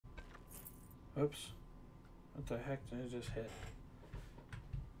Oops. What the heck did I just hit?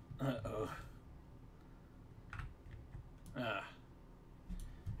 Uh-oh. Ah.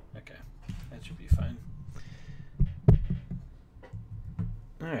 Okay. That should be fine.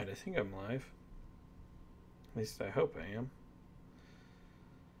 Alright, I think I'm live. At least I hope I am.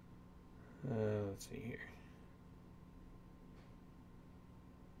 Let's see here.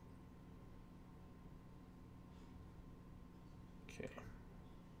 Okay.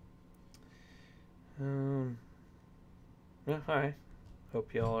 Well, hi.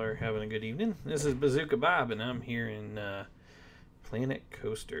 Hope y'all are having a good evening. This is Bazooka Bob, and I'm here in Planet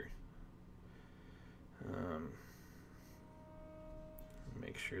Coaster.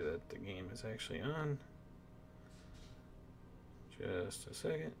 Make sure that the game is actually on. Just a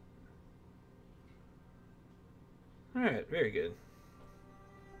second. Alright, very good.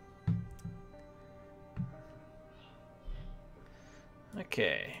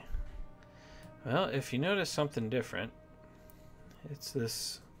 Okay. Well, if you notice something different, it's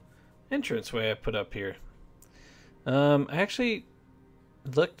this entranceway I put up here. I actually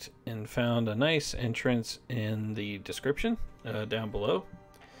looked and found a nice entrance in the description down below.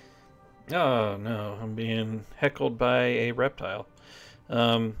 Oh no, I'm being heckled by a reptile.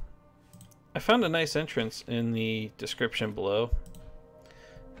 I found a nice entrance in the description below.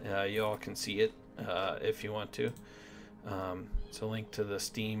 You all can see it if you want to. It's a link to the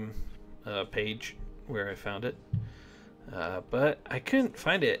Steam page where I found it. But I couldn't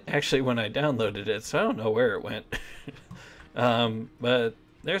find it actually when I downloaded it, so I don't know where it went. But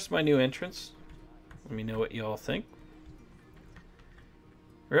there's my new entrance. Let me know what you all think.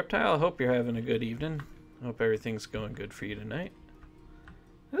 Reptile, I hope you're having a good evening. I hope everything's going good for you tonight.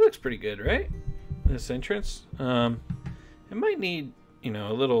 It looks pretty good, right? This entrance. It might need, you know,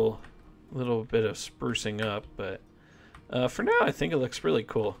 a little bit of sprucing up, but for now I think it looks really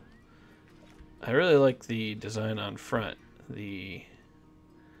cool. I really like the design on front. The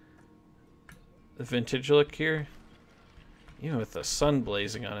vintage look here. Even with the sun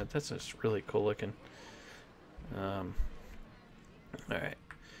blazing on it, that's just really cool looking. Alright.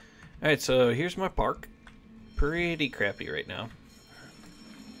 Alright, so here's my park. Pretty crappy right now.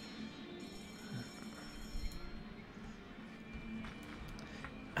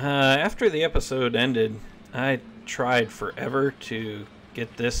 After the episode ended, I tried forever to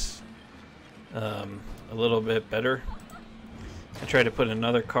get this a little bit better. I tried to put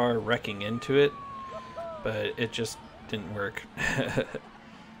another car wrecking into it, but it just didn't work.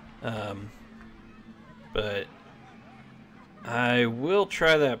 But I will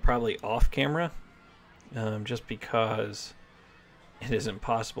try that probably off camera, just because it is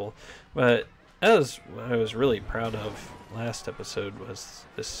impossible. But that was what I was really proud of last episode, was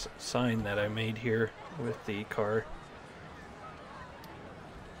this sign that I made here with the car.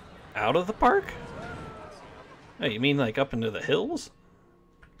 Out of the park? Oh, you mean like up into the hills?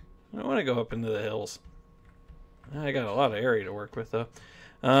 I don't want to go up into the hills. I got a lot of area to work with, though.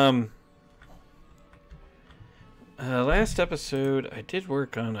 Last episode, I did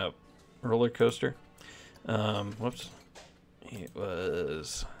work on a roller coaster. Whoops. It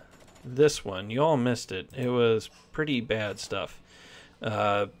was this one. You all missed it. It was pretty bad stuff.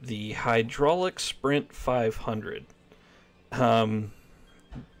 The Hydraulic Sprint 500.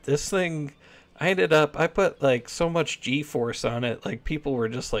 This thing, I put like so much G-force on it, like people were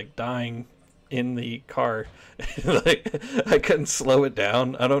just like dying in the car. Like I couldn't slow it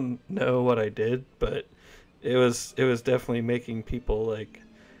down. I don't know what I did, but it was definitely making people like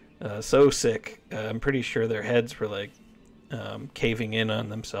so sick. I'm pretty sure their heads were like caving in on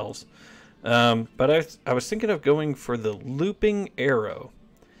themselves. But I was thinking of going for the looping arrow.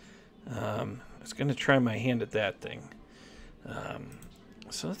 I was going to try my hand at that thing.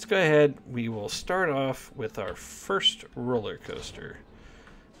 So let's go ahead. We will start off with our first roller coaster.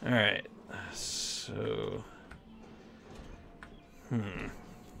 All right. So,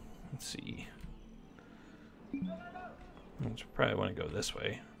 let's see. Let's probably want to go this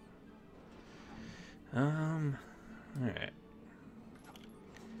way. All right.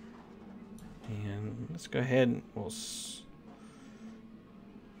 And let's go ahead and we'll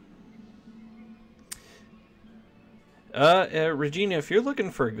Regina, if you're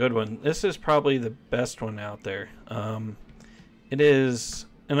looking for a good one, this is probably the best one out there. It is,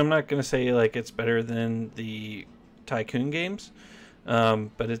 and I'm not going to say like it's better than the Tycoon games,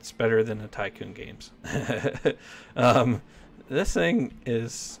 but it's better than the Tycoon games. This thing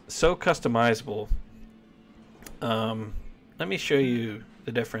is so customizable. Let me show you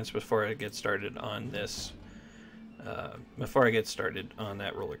the difference before I get started on this. Before I get started on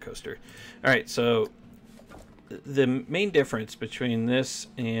that roller coaster. All right, so the main difference between this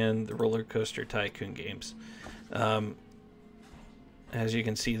and the Roller Coaster Tycoon games, as you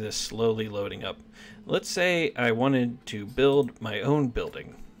can see this slowly loading up. Let's say I wanted to build my own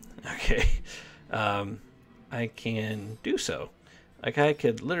building. Okay, I can do so. Like, I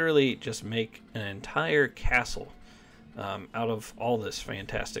could literally just make an entire castle out of all this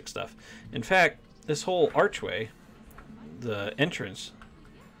fantastic stuff. In fact, this whole archway, the entrance,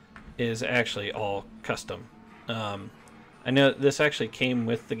 is actually all custom. I know this actually came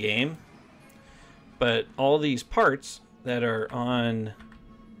with the game, but all these parts that are on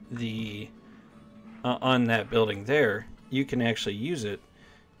the on that building there, you can actually use it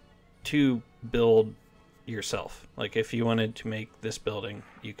to build yourself. Like, if you wanted to make this building,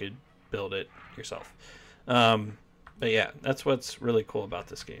 you could build it yourself. But yeah, that's what's really cool about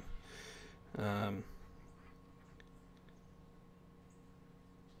this game.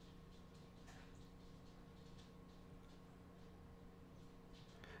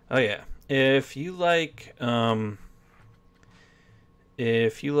 Oh yeah, if you like, let's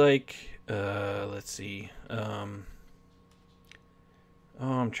see, oh,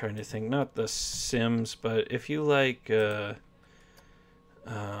 I'm trying to think, not The Sims, but if you like, what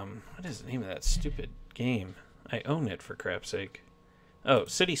is the name of that stupid game? I own it, for crap's sake. Oh,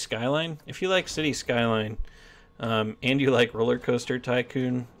 City Skyline. If you like City Skyline, and you like Roller Coaster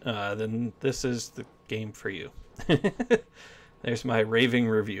Tycoon, then this is the game for you. There's my raving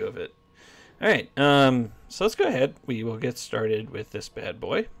review of it. Alright, so let's go ahead. We will get started with this bad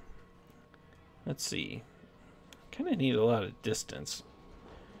boy. Let's see. Kind of need a lot of distance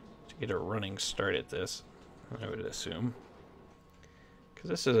to get a running start at this, I would assume.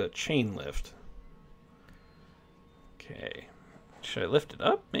 Because this is a chain lift. Okay. Should I lift it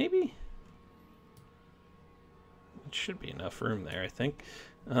up, maybe? It should be enough room there, I think.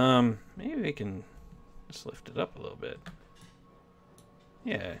 Maybe we can just lift it up a little bit.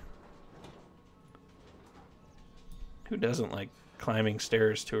 Yeah. Who doesn't like climbing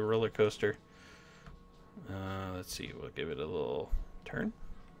stairs to a roller coaster? Let's see, we'll give it a little turn.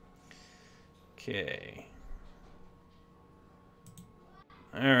 Okay.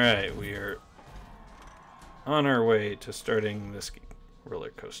 Alright, we are on our way to starting this roller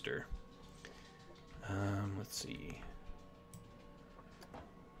coaster. Let's see.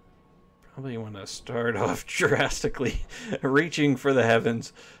 Probably want to start off drastically reaching for the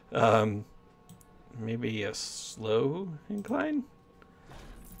heavens. Maybe a slow incline?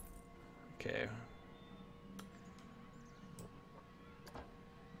 Okay.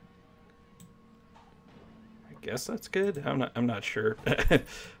 I guess that's good. I'm not sure.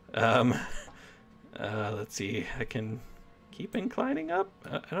 Let's see. I can keep inclining up?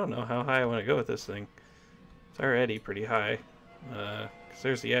 I don't know how high I want to go with this thing. It's already pretty high. Because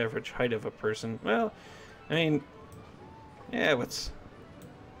there's the average height of a person. Well, I mean, yeah, what's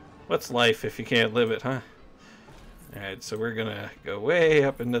life if you can't live it, huh? Alright, so we're gonna go way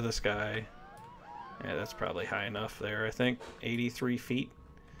up into the sky. Yeah, that's probably high enough there, I think. 83 feet.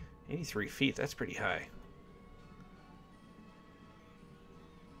 83 feet, that's pretty high.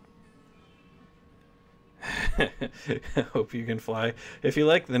 Hope you can fly. If you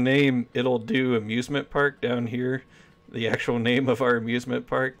like the name It'll Do Amusement Park down here, the actual name of our amusement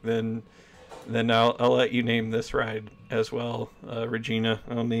park, then I'll let you name this ride as well, Regina.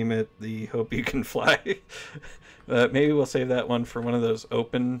 I'll name it the Hope You Can Fly. Maybe we'll save that one for one of those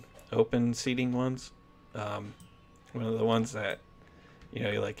open seating ones. One of the ones that, you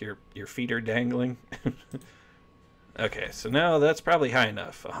know, like your feet are dangling. Okay, so now that's probably high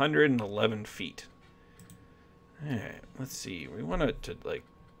enough. 111 feet. Alright, let's see. We want it to, like,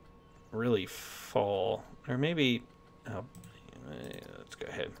 really fall. Or maybe... Oh, let's go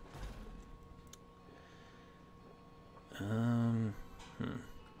ahead.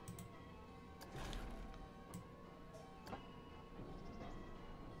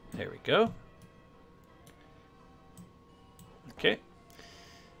 There we go. Okay.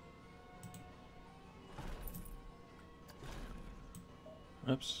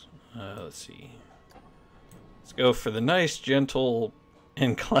 Oops. Let's see. Let's go for the nice, gentle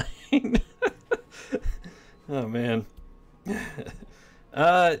incline. Oh man.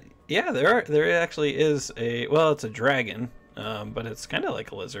 Yeah, there actually is a, well, it's a dragon, but it's kind of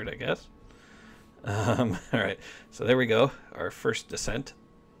like a lizard, I guess. All right, so there we go, our first descent.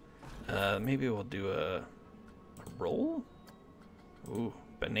 Maybe we'll do a roll. Ooh,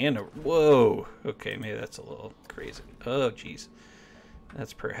 banana. Whoa. Okay, maybe that's a little crazy. Oh, geez,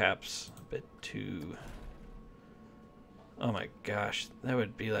 that's perhaps a bit too. Oh my gosh, that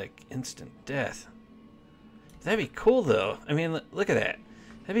would be like instant death. That'd be cool though. I mean, look at that.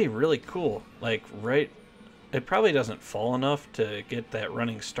 That'd be really cool. Like right it probably doesn't fall enough to get that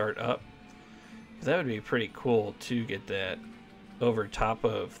running start up. That would be pretty cool to get that over top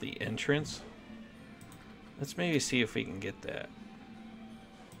of the entrance. Let's maybe see if we can get that.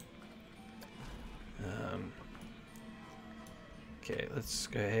 Okay, let's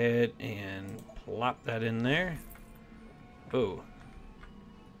go ahead and plop that in there. Oh.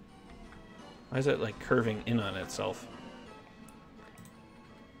 Why is it like curving in on itself?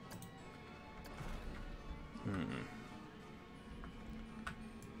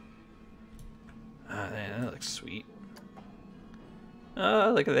 Ah, man, that looks sweet.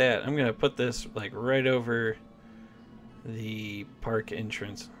 Oh, look at that. I'm gonna put this like right over the park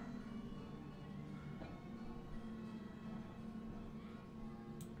entrance.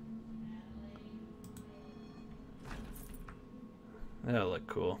 That'll look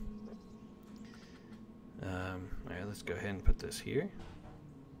cool. Alright, let's go ahead and put this here.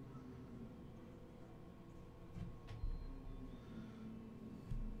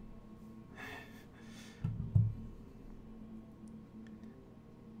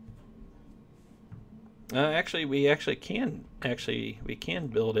 Actually, we can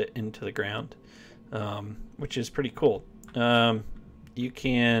build it into the ground, which is pretty cool. You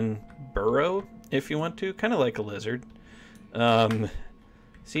can burrow if you want to, kind of like a lizard.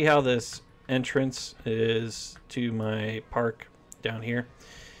 See how this entrance is to my park down here?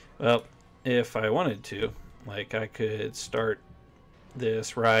 Well, if I wanted to, like, I could start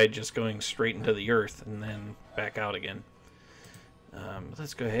this ride just going straight into the earth and then back out again.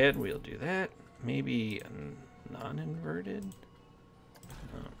 Let's go ahead, we'll do that. Maybe a non-inverted.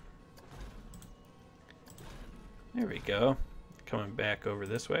 There we go. Coming back over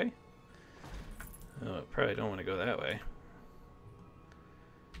this way. Oh, probably don't want to go that way.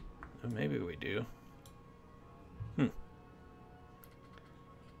 Oh, maybe we do.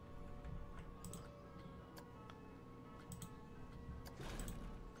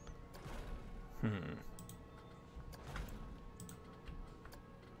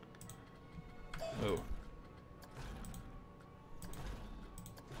 Oh.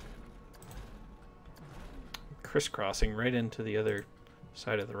 Crisscrossing right into the other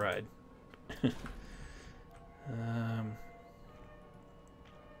side of the ride.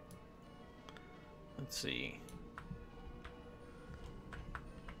 Let's see.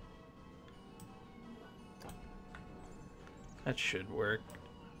 That should work.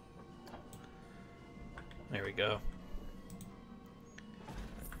 There we go.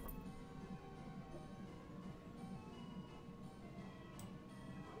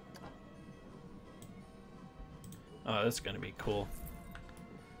 Oh, that's gonna be cool.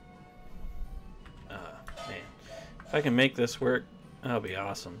 Man. If I can make this work, that'll be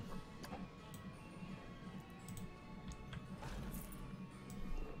awesome.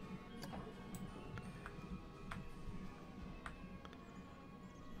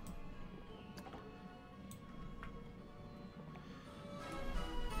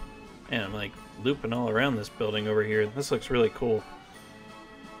 And I'm like looping all around this building over here. This looks really cool.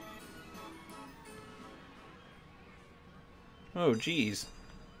 Oh, geez.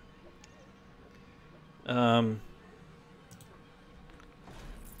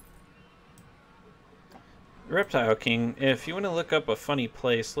 Reptile King, if you want to look up a funny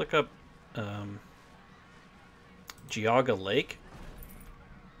place, look up Geauga Lake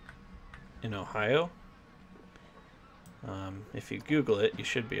in Ohio. If you Google it, you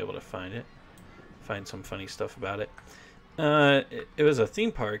should be able to find it. Find some funny stuff about it. It was a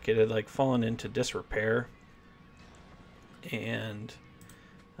theme park. It had like fallen into disrepair. And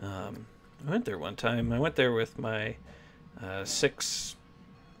I went there one time. I went there with my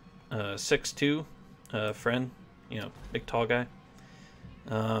 6'2" friend, you know, big tall guy.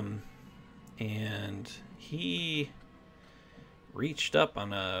 And he reached up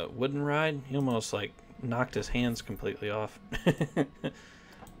on a wooden ride. He almost like knocked his hands completely off.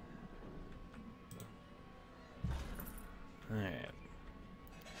 Alright.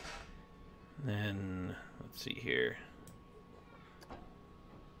 Then let's see here.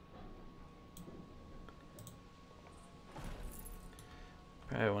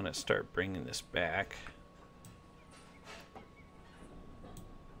 I want to start bringing this back.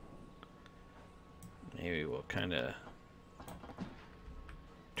 Maybe we'll kind of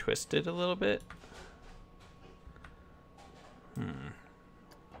twist it a little bit.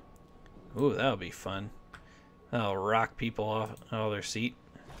 Ooh, that'll be fun. That'll rock people off their seat.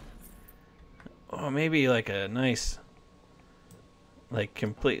 Oh, maybe like a nice, like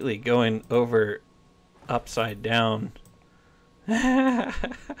completely going over upside down. Oh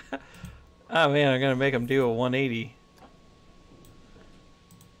man, I'm gonna make him do a 180.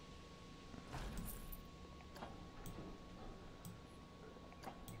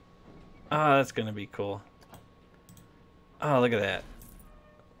 Oh, that's gonna be cool. Oh, look at that.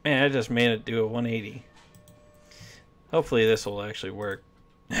 Man, I just made it do a 180. Hopefully this will actually work.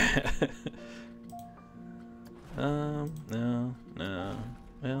 No.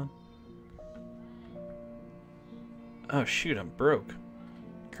 Well. Oh, shoot, I'm broke.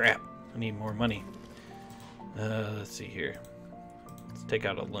 Crap, I need more money. Let's see here. Let's take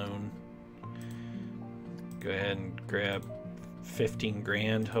out a loan. Go ahead and grab 15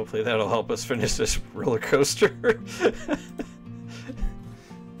 grand. Hopefully that'll help us finish this roller coaster.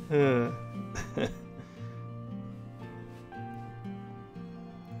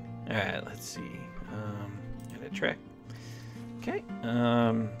 Alright, let's see. Edit track. Okay.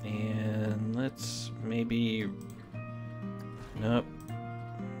 And let's maybe... Nope.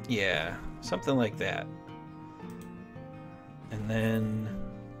 Yeah, something like that. And then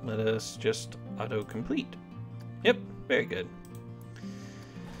let us just auto-complete. Yep, very good.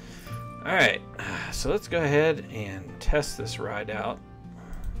 Alright, so let's go ahead and test this ride out.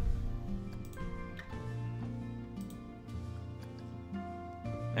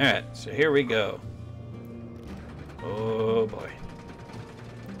 Alright, so here we go. Oh boy.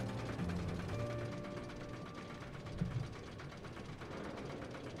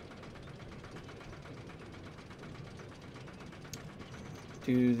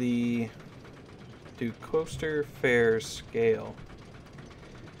 Do coaster fares scale?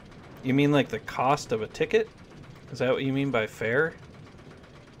 You mean like the cost of a ticket? Is that what you mean by fare?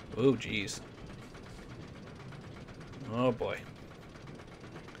 Oh geez. Oh boy.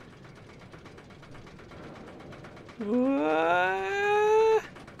 What?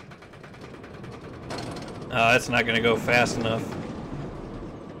 Oh, that's not gonna go fast enough.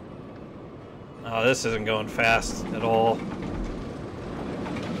 Oh, this isn't going fast at all.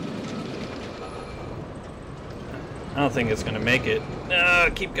 I don't think it's gonna make it. No,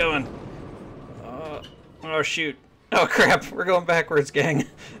 keep going. Oh shoot. Oh crap, we're going backwards, gang.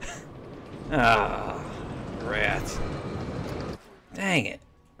 Ah, rats. Dang it.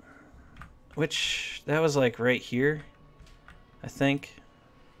 Which, that was like right here, I think.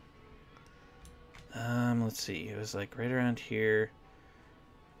 Let's see, it was like right around here.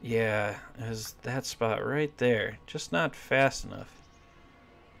 Yeah, it was that spot right there. Just not fast enough.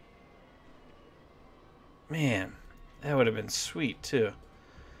 Man, that would have been sweet too.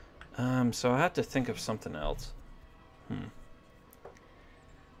 So I have to think of something else.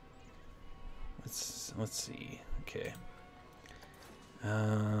 Let's see. Okay.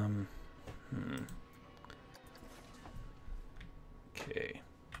 Okay.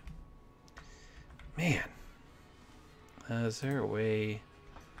 Man. Is there a way,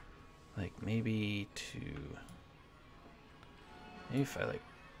 like, maybe to... Maybe if I, like...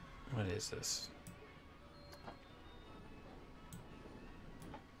 What is this?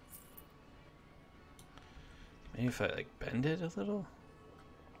 Maybe if I, like, bend it a little?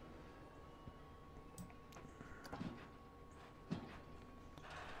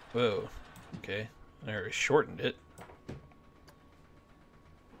 Whoa. Okay. I already shortened it.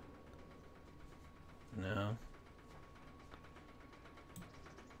 No.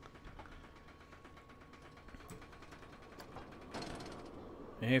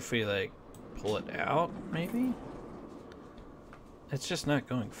 Maybe if we, like, pull it out, maybe? It's just not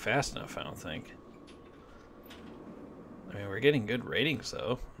going fast enough, I don't think. I mean, we're getting good ratings,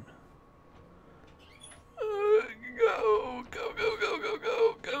 though. Go.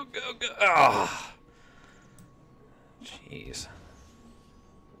 Ah! Jeez.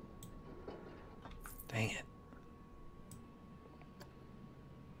 Dang it.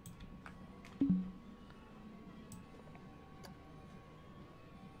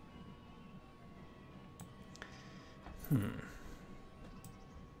 I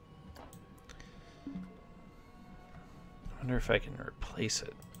wonder if I can replace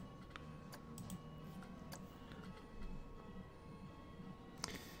it.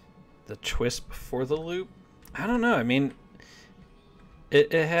 The twist before the loop? I don't know. I mean,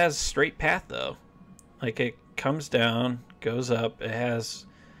 it has straight path though. Like it comes down, goes up. It has,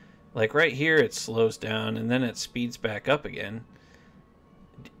 like right here it slows down and then it speeds back up again.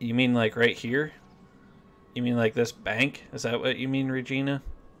 You mean like right here? You mean like this bank? Is that what you mean, Regina?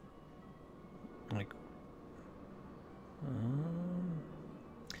 Like,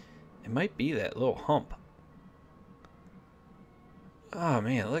 it might be that little hump. Oh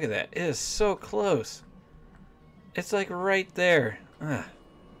man, look at that. It is so close. It's like right there. You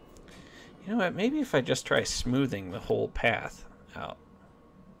know what? Maybe if I just try smoothing the whole path out.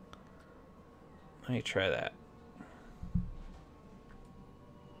 Let me try that.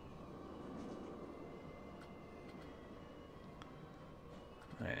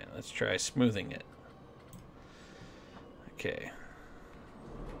 Alright, let's try smoothing it. Okay.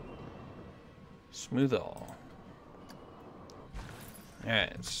 Smooth all.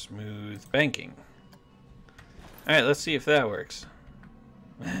 Alright, smooth banking. Alright, let's see if that works.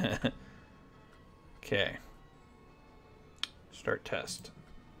 Okay. Start test.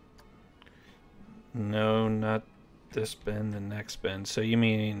 No, not this bend, the next bend. So you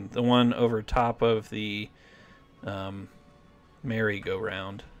mean the one over top of the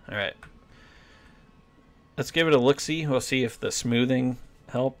merry-go-round. Alright. Let's give it a look-see. We'll see if the smoothing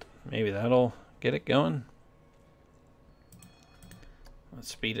helped. Maybe that'll get it going. Let's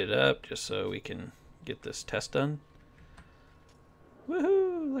speed it up just so we can get this test done.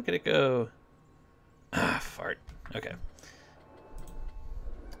 Woohoo! Look at it go. Ah, fart. Okay.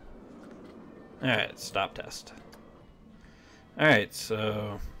 Alright, stop test. Alright,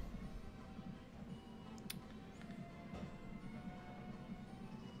 so...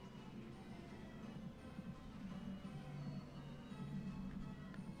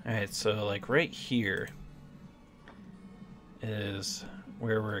 Alright, so like right here is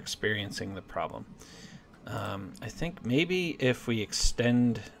where we're experiencing the problem. I think maybe if we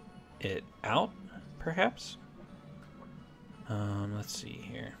extend it out, perhaps? Let's see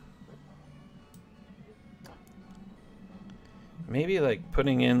here. Maybe like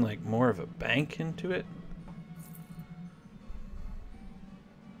putting in like more of a bank into it.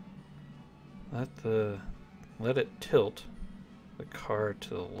 Let it tilt the car to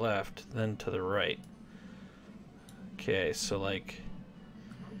the left, then to the right. Okay, so like,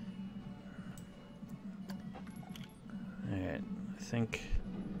 alright, I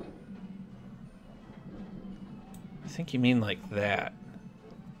think you mean like that.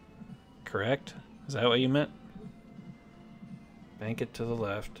 Correct? Is that what you meant? Bank it to the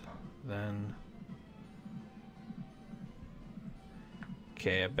left, then...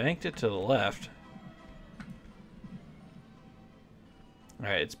 Okay, I banked it to the left.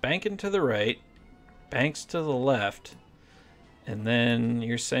 Alright, it's banking to the right, banks to the left, and then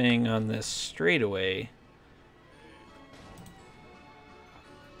you're saying on this straightaway,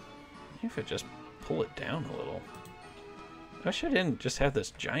 if I just pull it down a little. I wish I didn't just have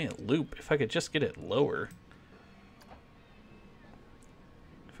this giant loop. If I could just get it lower.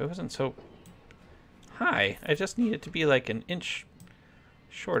 If it wasn't so high, I just need it to be like an inch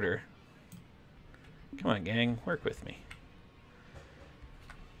shorter. Come on, gang, work with me.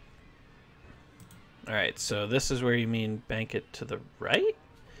 Alright, so this is where you mean bank it to the right?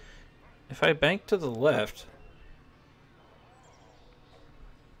 If I bank to the left...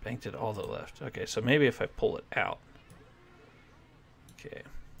 Banked it all the left. Okay, so maybe if I pull it out. Okay.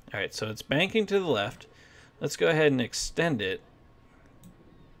 Alright, so it's banking to the left. Let's go ahead and extend it.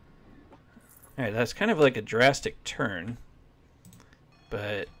 Alright, that's kind of like a drastic turn.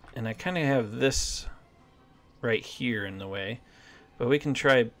 But, and I kind of have this right here in the way. But we can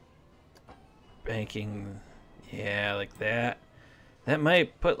try banking, yeah, like that. That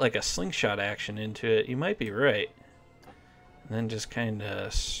might put like a slingshot action into it. You might be right. And then just kind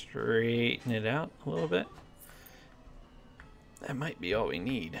of straighten it out a little bit. That might be all we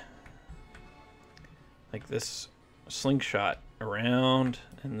need. Like this slingshot around,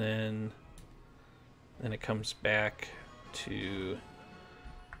 and then it comes back to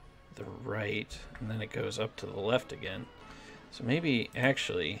the right, and then it goes up to the left again. So maybe,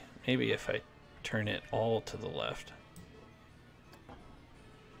 actually, maybe if I turn it all to the left.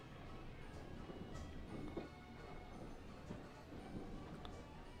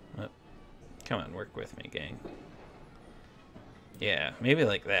 Oh, come on, work with me, gang. Yeah, maybe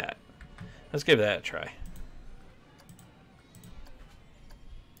like that. Let's give that a try.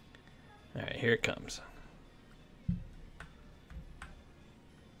 Alright, here it comes.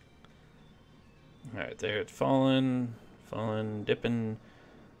 Alright, there it's falling, dipping.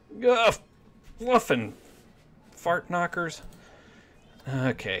 Ugh, fluffing fart knockers.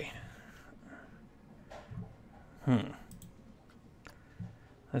 Okay.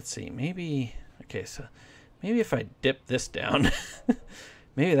 Let's see, maybe, okay, so maybe if I dip this down,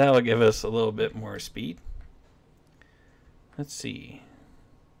 maybe that will give us a little bit more speed. Let's see.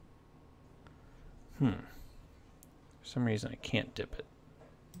 For some reason I can't dip it.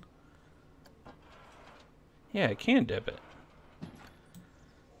 Yeah, I can dip it.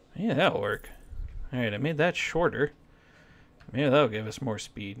 Yeah, that'll work. Alright, I made that shorter. Maybe that'll give us more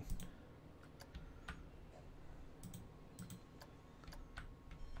speed.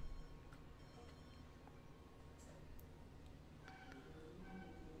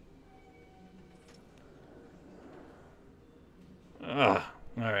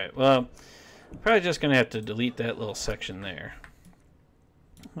 Alright, well, probably just going to have to delete that little section there.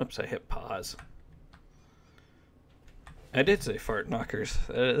 Oops, I hit pause. I did say fart knockers.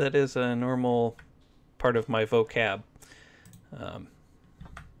 That is a normal part of my vocab.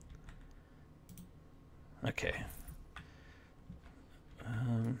 Okay.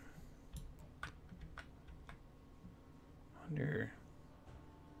 Wonder.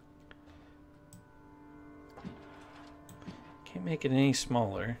 Can't make it any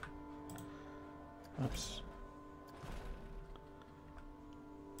smaller. Oops.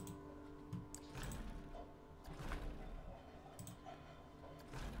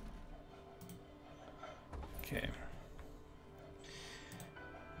 Okay.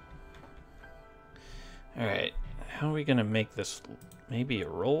 Alright, how are we going to make this maybe a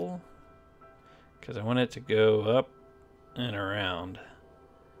roll? Because I want it to go up and around.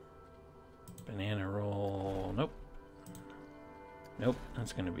 Banana roll, nope. Nope,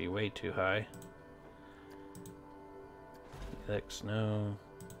 that's going to be way too high. Helix, no.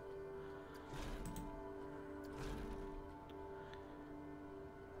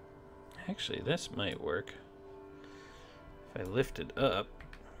 Actually, this might work. If I lift it up.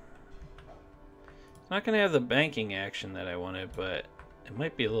 It's not going to have the banking action that I wanted, but it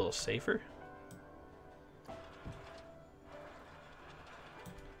might be a little safer.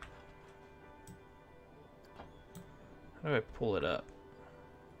 How do I pull it up?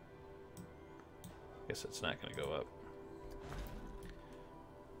 I guess it's not going to go up.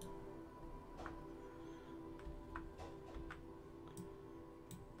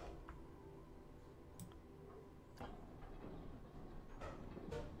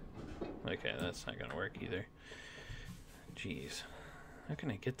 Okay, that's not going to work either. Jeez. How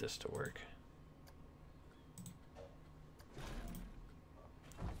can I get this to work?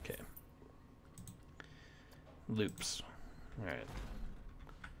 Okay. Loops. Alright.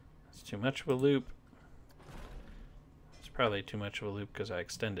 That's too much of a loop. It's probably too much of a loop because I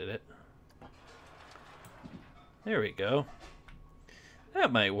extended it. There we go.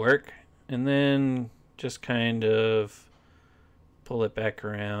 That might work. And then just kind of pull it back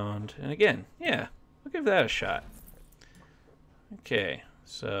around. And again, yeah, we'll give that a shot. Okay,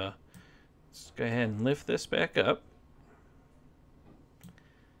 so let's go ahead and lift this back up.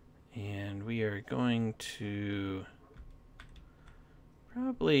 And we are going to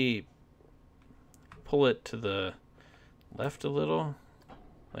probably pull it to the left a little,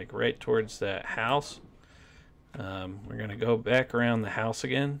 like right towards that house. We're going to go back around the house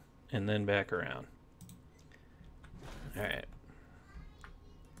again and then back around. All right.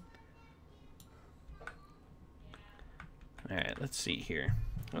 All right, let's see here.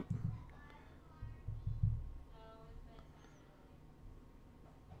 Oh.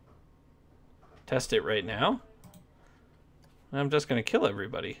 Test it right now. I'm just going to kill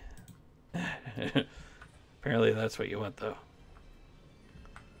everybody. Apparently that's what you want, though.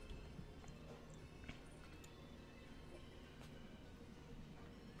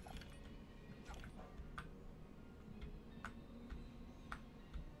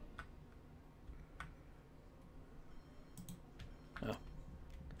 Oh.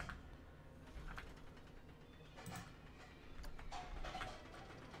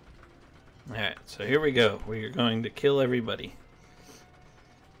 Alright, so here we go. We are going to kill everybody.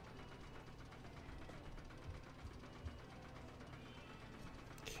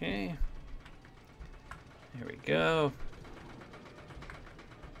 Okay. Here we go.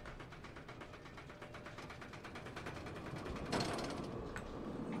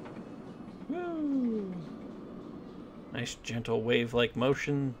 Woo! Nice gentle wave-like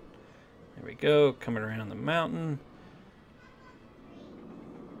motion. There we go, coming around the mountain.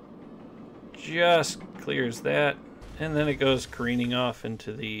 Just clears that, and then it goes careening off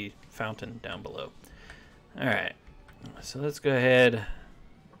into the fountain down below. Alright, so let's go ahead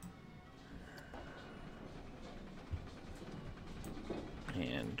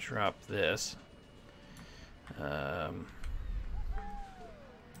and drop this.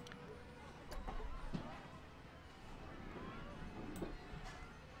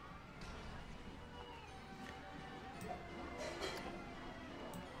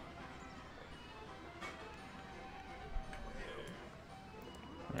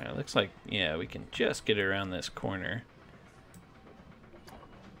 Alright, looks like, yeah, we can just get it around this corner.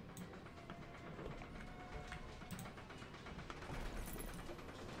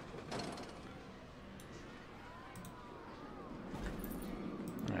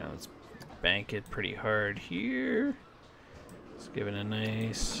 Alright, let's bank it pretty hard here. Let's give it a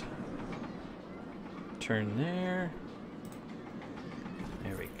nice turn there.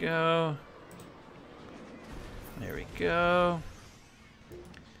 There we go. There we go.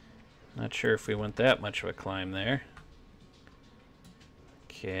 Not sure if we want that much of a climb there.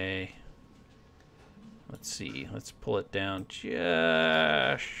 Okay. Let's see. Let's pull it down just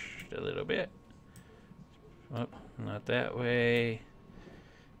a little bit. Oh, not that way.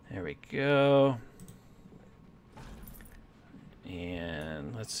 There we go.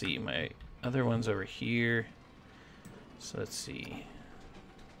 And let's see. My other one's over here. So let's see.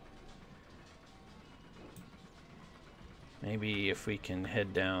 Maybe if we can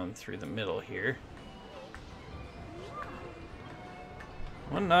head down through the middle here.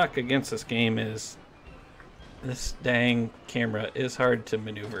 One knock against this game is this dang camera is hard to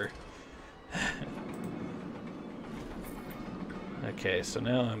maneuver. Okay, so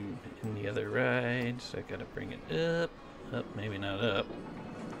now I'm in the other ride, so I gotta bring it up. Up, maybe not up.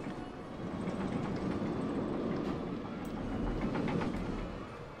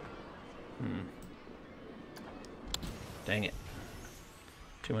 Dang it.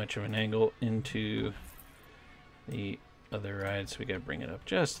 Too much of an angle into the other ride, so we gotta bring it up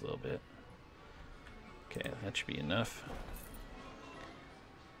just a little bit. Okay, that should be enough.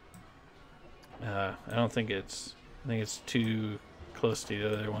 I don't think it's... I think it's too close to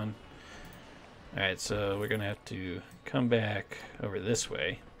the other one. Alright, so we're gonna have to come back over this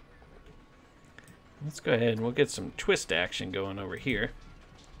way. Let's go ahead and we'll get some twist action going over here.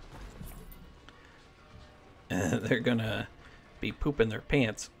 They're gonna be pooping their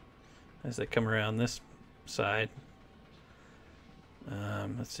pants as they come around this side.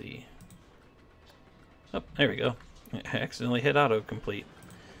 Let's see. Oh, there we go. I accidentally hit autocomplete.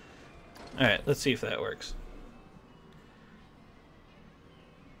 Alright, let's see if that works.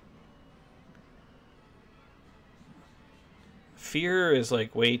 Fear is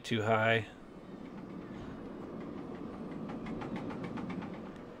like way too high.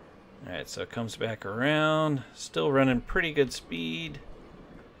 Alright, so it comes back around. Still running pretty good speed.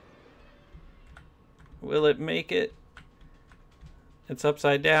 Will it make it? It's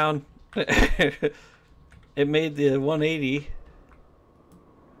upside down. It made the 180.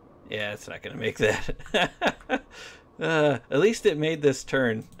 Yeah, it's not going to make that. At least it made this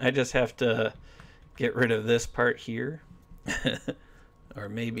turn. I just have to get rid of this part here. Or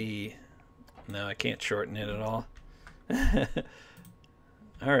maybe... No, I can't shorten it at all.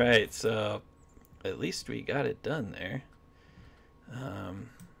 Alright, so at least we got it done there. Now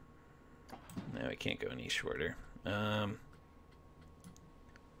I can't go any shorter.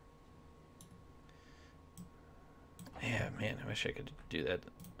 Yeah, man, I wish I could do that.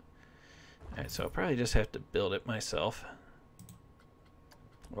 Alright, so I'll probably just have to build it myself.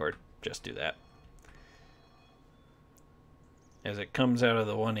 Or just do that. As it comes out of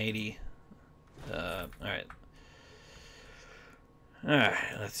the 180. Alright.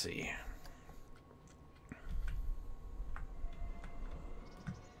 Alright, let's see.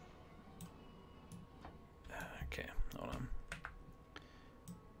 Okay, hold on.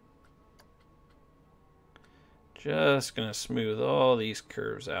 Just gonna smooth all these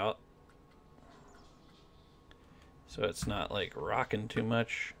curves out so it's not like rocking too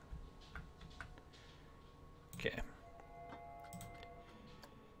much. Okay.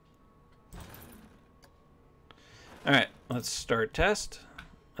 Alright, let's start test.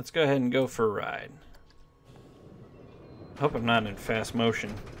 Let's go ahead and go for a ride. Hope I'm not in fast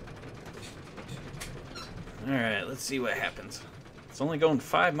motion. Alright, let's see what happens. It's only going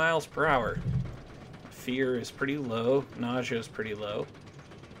 5 miles per hour. Fear is pretty low. Nausea is pretty low.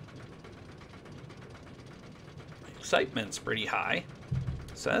 Excitement's pretty high.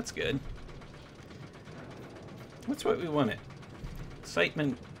 So that's good. That's what we wanted.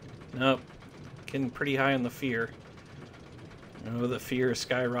 Excitement, nope. Getting pretty high on the fear. Oh, the fear is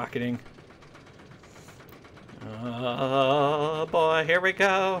skyrocketing. Oh boy, here we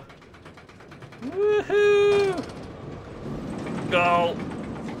go. Woohoo! Go!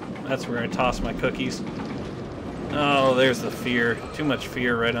 That's where I toss my cookies. Oh, there's the fear. Too much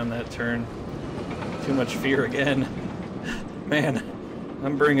fear right on that turn. Too much fear again. Man,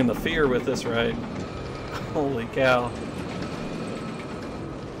 I'm bringing the fear with this ride. Holy cow.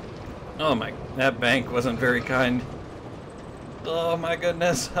 Oh my, that bank wasn't very kind. Oh my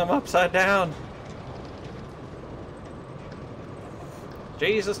goodness, I'm upside down.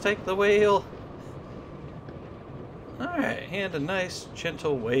 Jesus, take the wheel. Alright, and a nice,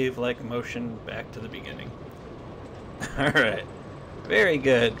 gentle wave-like motion back to the beginning. Alright, very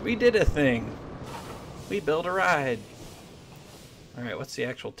good. We did a thing. We built a ride. Alright, what's the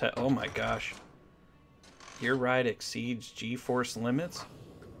actual oh my gosh. Your ride exceeds G-force limits?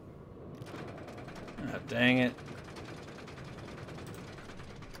 Ah, dang it.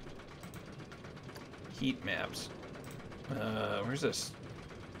 Heat maps. Where's this?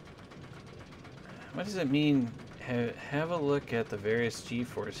 What does it mean have a look at the various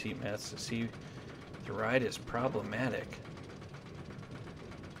G-force heat maps to see if the ride is problematic.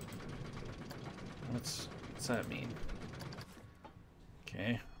 What's that mean?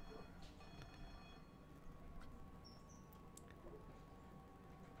 Okay.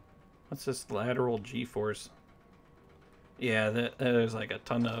 What's this lateral G-force? Yeah, there's like a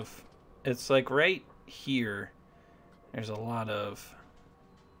ton of... It's like right here. There's a lot of...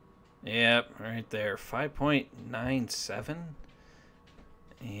 Yep, right there. 5.97.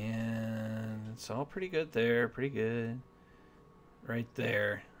 And it's all pretty good there. Pretty good. Right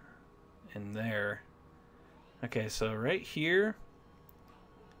there. And there. Okay, so right here.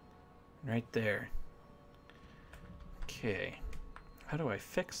 Right there. Okay. How do I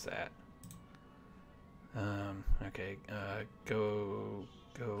fix that? Okay, go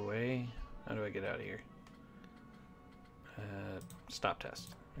away. How do I get out of here? Stop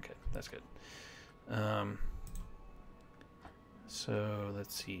test. Okay, that's good. So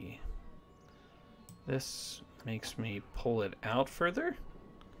let's see. This makes me pull it out further.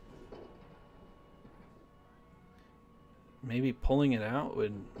 Maybe pulling it out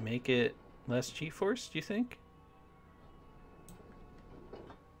would make it less G-force, do you think?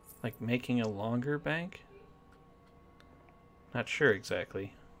 Like making a longer bank? Not sure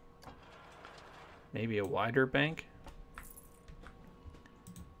exactly. Maybe a wider bank?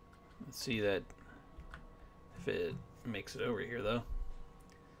 Let's see that if it makes it over here though.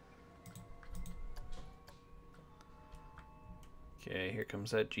 Okay, here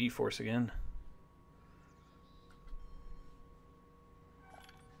comes that G-force again.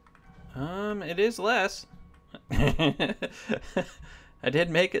 It is less. I did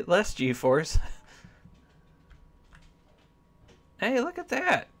make it less G-force. Hey, look at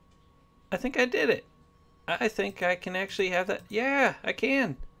that. I think I did it. I think I can actually have that. Yeah, I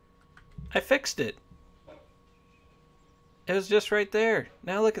can. I fixed it. It was just right there.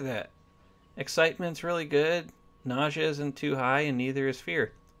 Now look at that. Excitement's really good. Nausea isn't too high and neither is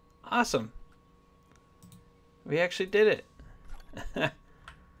fear. Awesome. We actually did it.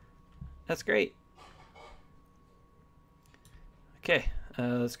 That's great. Okay,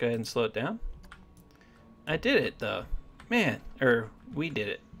 let's go ahead and slow it down. I did it though. Man, we did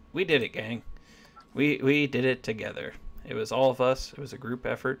it. We did it, gang. We did it together. It was all of us. It was a group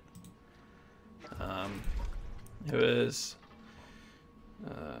effort. It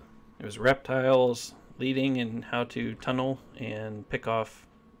was reptiles leading in how to tunnel and pick off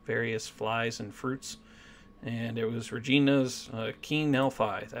various flies and fruits. And it was Regina's keen elf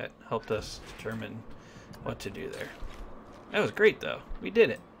eye that helped us determine what to do there. That was great, though. We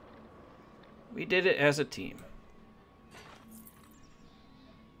did it. We did it as a team.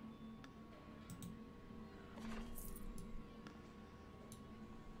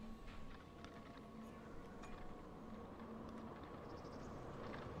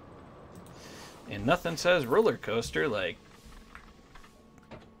 And nothing says roller coaster like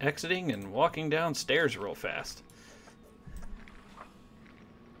exiting and walking down stairs real fast.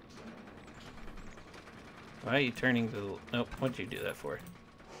 Why are you turning to the... Nope, what'd you do that for?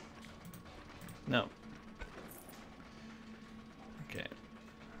 No. Okay.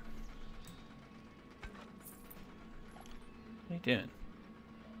 What are you doing?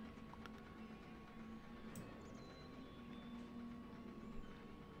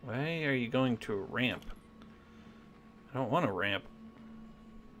 Why are you going to a ramp? I don't want a ramp.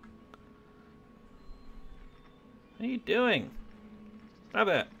 What are you doing? Stop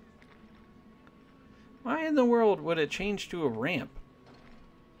it. Why in the world would it change to a ramp?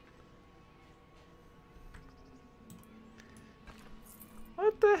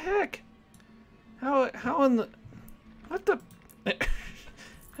 What the heck? How in the... What the...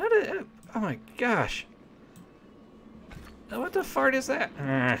 How did... Oh my gosh. What the fart is that?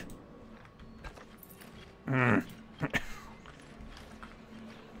 Man,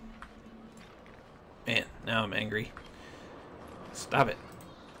 now I'm angry. Stop it.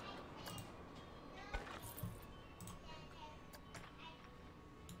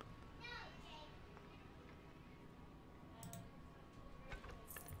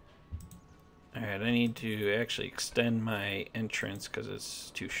 Alright, I need to actually extend my entrance because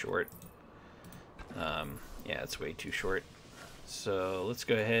it's too short. Yeah, it's way too short. So let's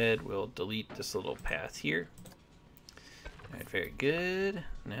go ahead, we'll delete this little path here. Alright, very good.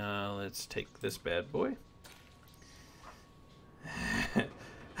 Now let's take this bad boy.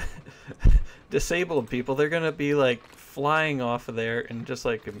 Disabled people, they're gonna be like flying off of there and just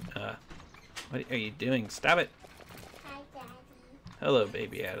like, what are you doing? Stop it! Hi, Daddy. Hello,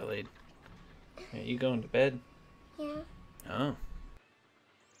 baby Adelaide. Are you going to bed? Yeah. Oh.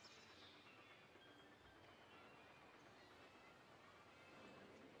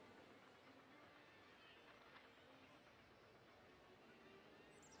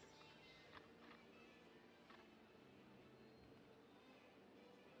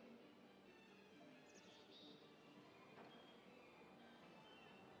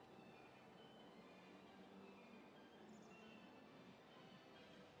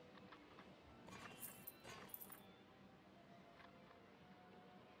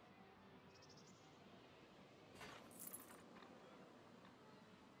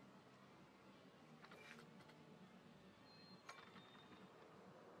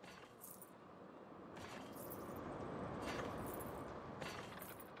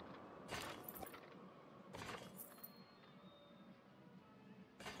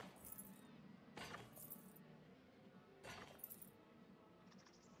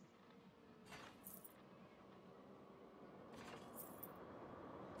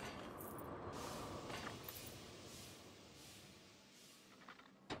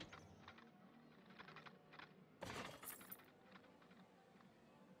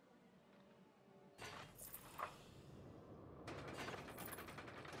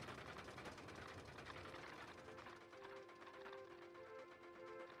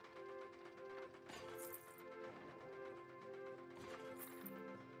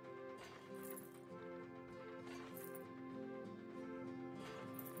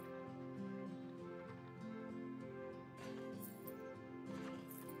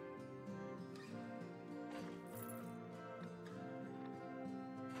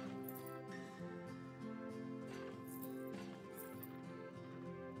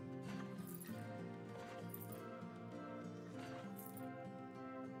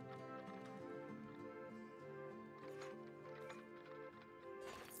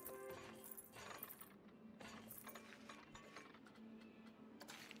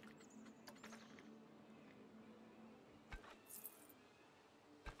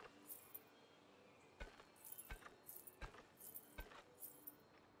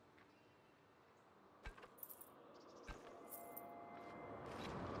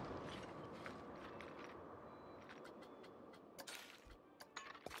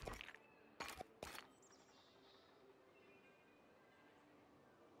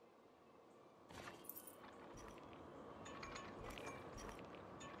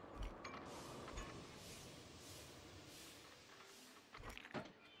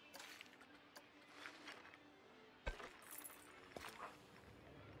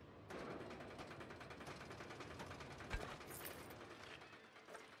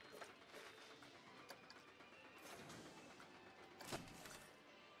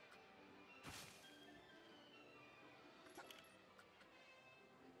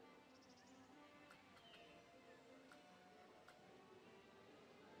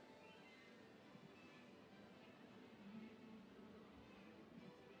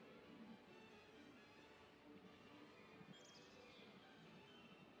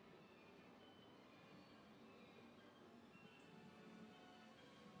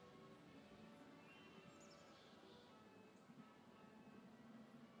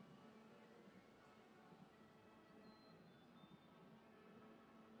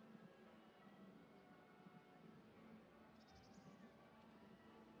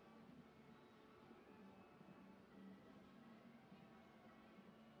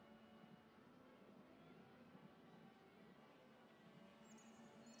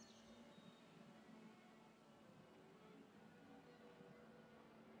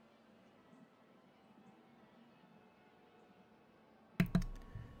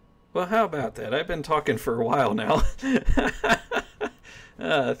 Well, how about that? I've been talking for a while now.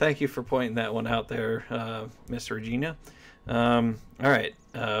 Thank you for pointing that one out there, Miss Regina. All right.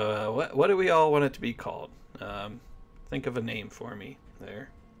 What do we all want it to be called? Think of a name for me there.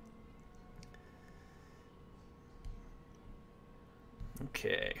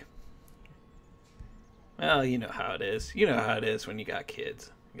 Okay. Well, you know how it is. You know how it is when you got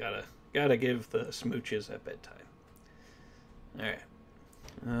kids. Gotta give the smooches at bedtime. All right.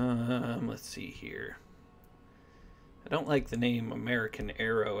 Let's see here. I don't like the name American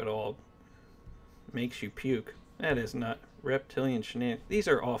Arrow at all. Makes you puke. That is not reptilian shenanigans. These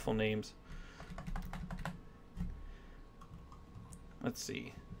are awful names. Let's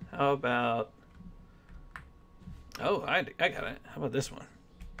see. How about... Oh, I got it. How about this one?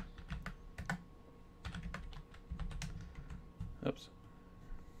 Oops.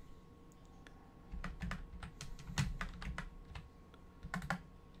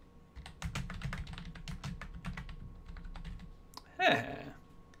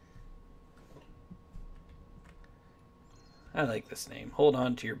 I like this name. Hold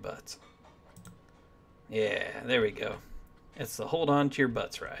on to your butts. Yeah, there we go. It's the hold on to your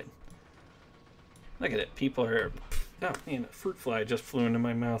butts ride. Look at it. People are... Oh, man, a fruit fly just flew into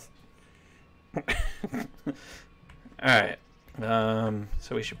my mouth. Alright.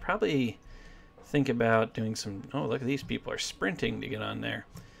 So we should probably think about doing some... Oh, look at these people are sprinting to get on there.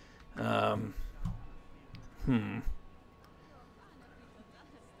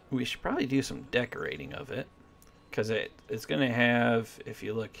 We should probably do some decorating of it. Because it's going to have, if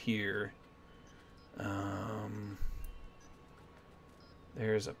you look here,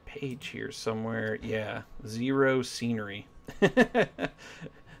 there's a page here somewhere. Yeah, 0 scenery.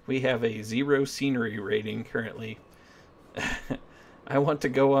 We have a 0 scenery rating currently. I want to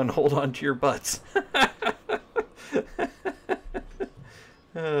go on hold on to your butts.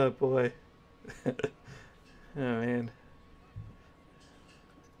 Oh, boy. Oh, man.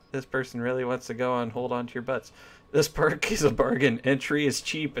 This person really wants to go on hold on to your butts. This perk is a bargain. Entry is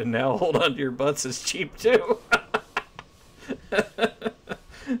cheap, and now hold on to your butts is cheap too.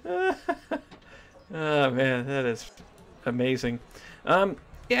 Oh man, that is amazing.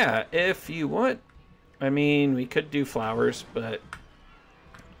 Yeah, if you want, I mean, we could do flowers, but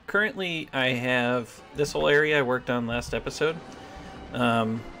currently I have this whole area I worked on last episode.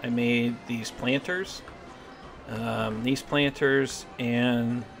 I made these planters. These planters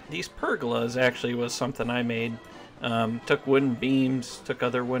and these pergolas actually was something I made. Took wooden beams, took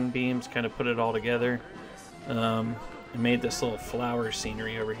other wooden beams, kind of put it all together. And made this little flower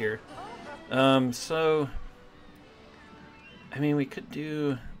scenery over here. So, I mean, we could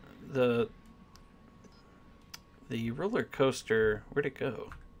do the roller coaster. Where'd it go?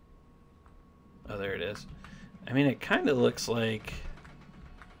 Oh, there it is. I mean, it kind of looks like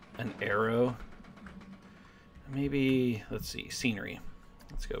an arrow. Maybe, let's see, scenery.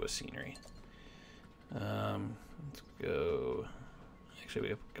 Let's go with scenery. Let's go... Actually,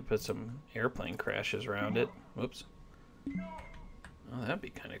 we could put some airplane crashes around it. Whoops. Oh, that'd be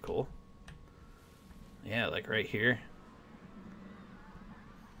kind of cool. Yeah, like right here.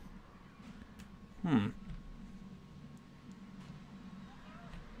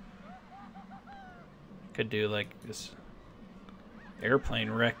 Could do like this airplane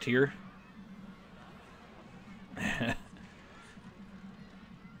wrecked here. How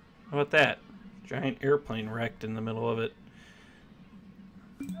about that? Giant airplane wrecked in the middle of it.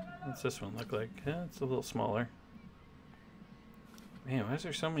 What's this one look like? It's a little smaller. Man, why is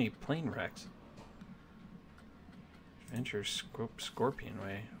there so many plane wrecks? Adventure Scorpion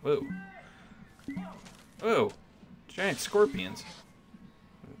Way. Whoa. Whoa! Giant scorpions.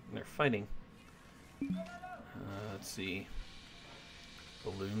 They're fighting. Let's see.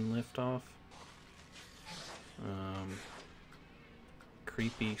 Balloon liftoff.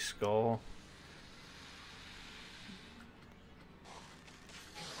 Creepy skull.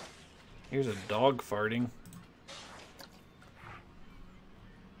 Here's a dog farting.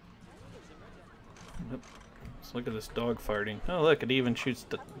 Yep. Let's look at this dog farting. Oh, look, it even shoots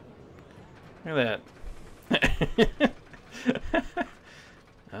the... Look at that.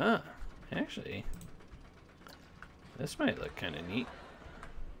 Ah, actually, this might look kind of neat.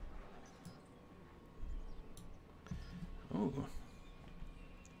 Ooh.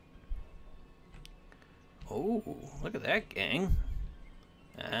 Oh, look at that, gang.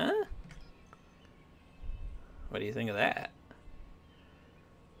 Huh? What do you think of that?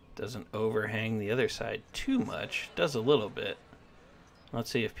 Doesn't overhang the other side too much. Does a little bit. Let's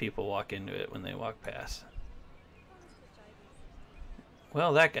see if people walk into it when they walk past.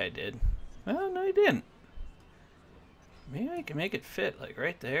 Well, that guy did. Well, no, he didn't. Maybe I can make it fit, like,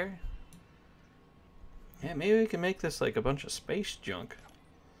 right there. Yeah, maybe we can make this, like, a bunch of space junk.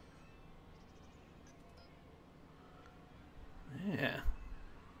 Yeah.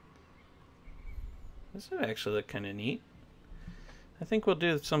 This would actually look kind of neat. I think we'll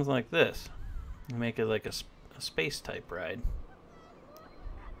do something like this. Make it like a space type ride.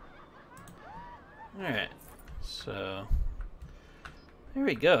 Alright. So, there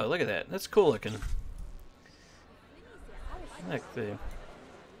we go. Look at that. That's cool looking. Like the...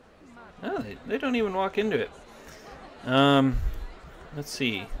 Oh, they don't even walk into it. Let's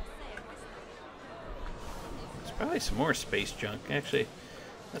see. There's probably some more space junk. Actually,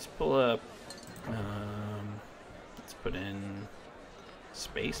 let's pull up. Let's put in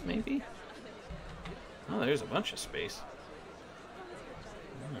space, maybe. Oh, there's a bunch of space.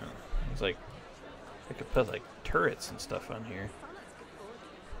 Oh, it's like I could put like turrets and stuff on here.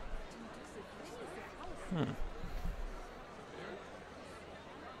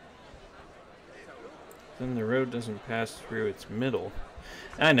 Then the road doesn't pass through its middle.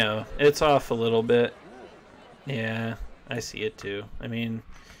 I know, it's off a little bit. Yeah, I see it too. I mean,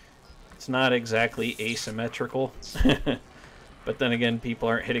 it's not exactly asymmetrical. But then again, people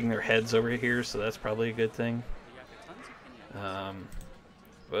aren't hitting their heads over here, so that's probably a good thing.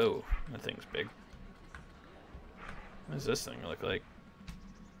 Whoa, that thing's big. What does this thing look like?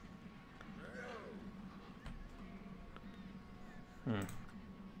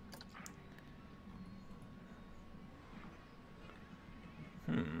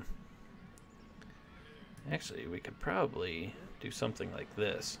 Actually, we could probably do something like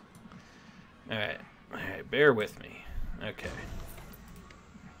this. Alright, bear with me. Okay.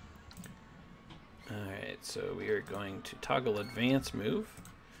 Alright, so we are going to toggle advance move.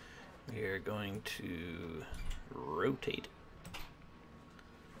 We are going to rotate.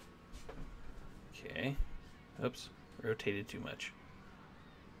 Okay. Oops, rotated too much.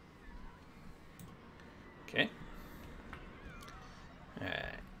 Okay.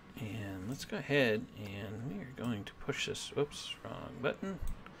 Alright, and let's go ahead and we are going to push this. Oops, wrong button.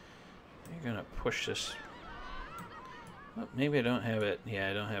 We're going to push this. Oh, maybe I don't have it. Yeah,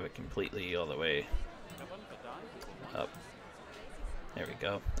 I don't have it completely all the way up. There we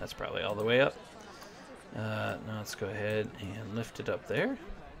go. That's probably all the way up. Now let's go ahead and lift it up there.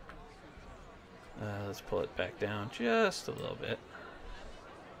 Let's pull it back down just a little bit.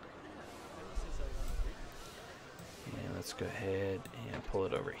 And let's go ahead and pull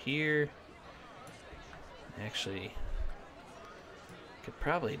it over here. Actually, could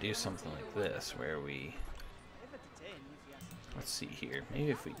probably do something like this where we... Let's see here. Maybe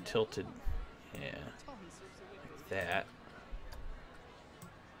if we tilted, yeah, like that.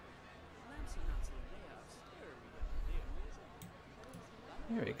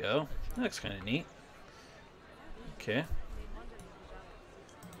 There we go. That looks kind of neat. Okay.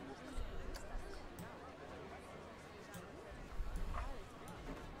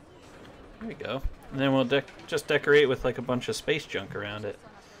 There we go. And then we'll just decorate with like a bunch of space junk around it.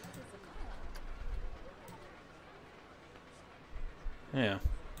 Yeah.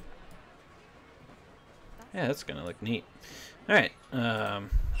 Yeah, that's gonna look neat. Alright,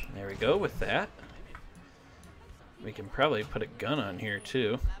 there we go with that. We can probably put a gun on here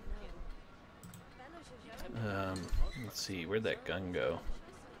too. Let's see, where'd that gun go?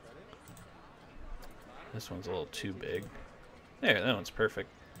 This one's a little too big. There, that one's perfect.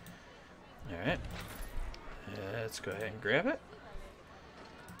 Alright. Let's go ahead and grab it.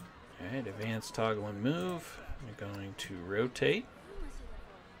 Alright, advance toggle and move. We're going to rotate.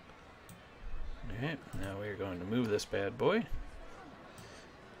 Alright, now we're going to move this bad boy.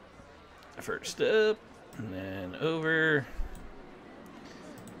 First up, and then over.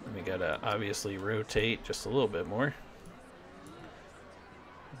 And we gotta obviously rotate just a little bit more.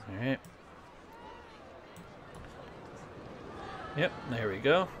 Alright. Yep, there we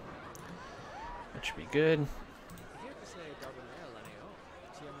go. That should be good.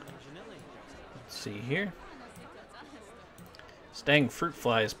 Let's see here. This dang fruit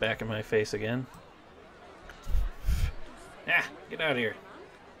fly is back in my face again. Ah, get out of here.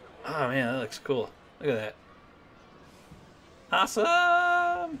 Oh man, that looks cool. Look at that.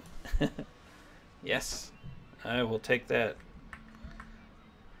 Awesome! Yes, I will take that.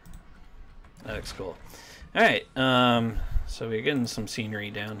 That looks cool. Alright, so we're getting some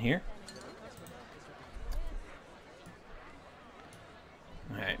scenery down here.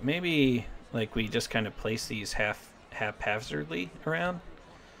 Alright, maybe like we just kind of place these haphazardly around.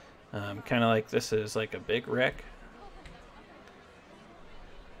 Kind of like this is like a big wreck.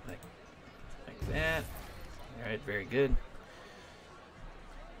 Like that. Alright, very good.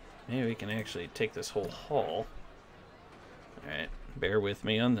 Maybe we can actually take this whole hall. Alright, bear with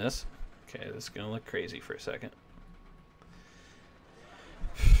me on this. Okay, this is going to look crazy for a second.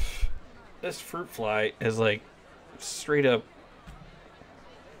 This fruit fly is like straight up.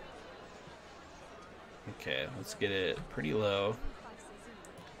 Okay, let's get it pretty low.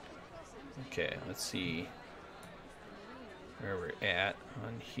 Okay, let's see where we're at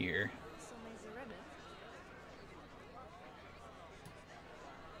on here.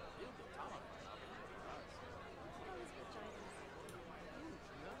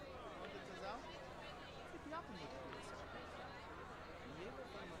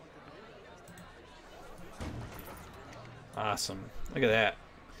 Awesome. Look at that.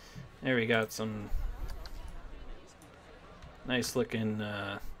 There we got some nice looking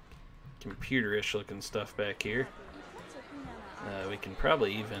computerish looking stuff back here. We can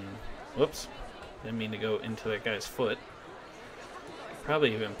probably even, whoops, didn't mean to go into that guy's foot.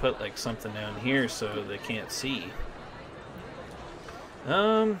 Probably even put like something down here so they can't see.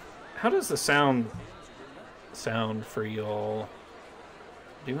 How does the sound for y'all?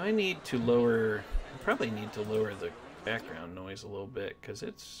 Do I need to lower? I probably need to lower the background noise a little bit because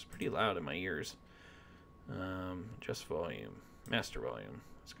it's pretty loud in my ears. Just volume, master volume.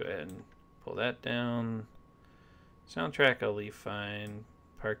 Let's go ahead and pull that down. Soundtrack I'll leave fine.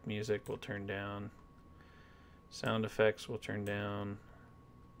 Park music will turn down. Sound effects will turn down.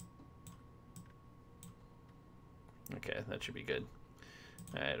 Okay, that should be good.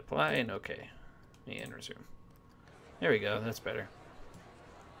 Alright, apply and okay. And resume. There we go, that's better.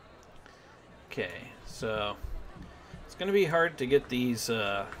 Okay, so it's going to be hard to get these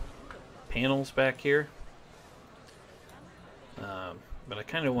panels back here. But I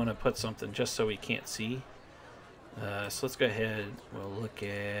kind of want to put something just so we can't see. So let's go ahead. We'll look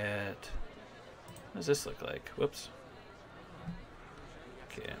at... What does this look like? Whoops.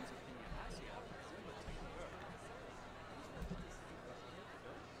 Okay.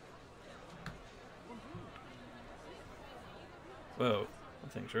 Whoa,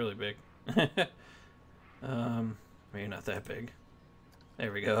 that thing's really big. Maybe not that big.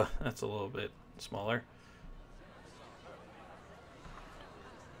 There we go. That's a little bit smaller.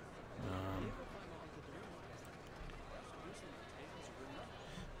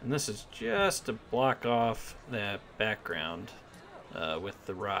 And this is just to block off that background with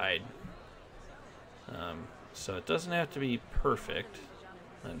the ride. So it doesn't have to be perfect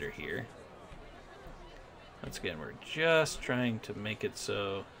under here. Once again, we're just trying to make it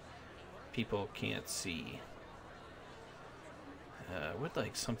so people can't see. I would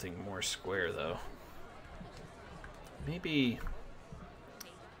like something more square though. Maybe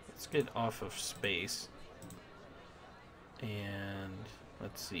let's get off of space and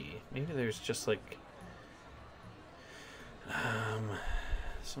let's see. Maybe there's just like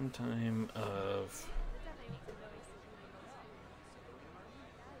some time of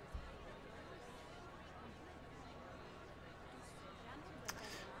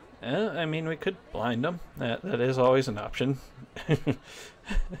I mean, we could blind them. That is always an option.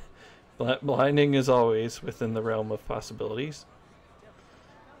 Blinding is always within the realm of possibilities.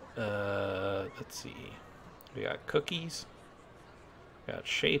 Let's see. We got cookies. We got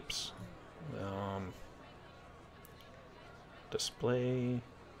shapes. Display.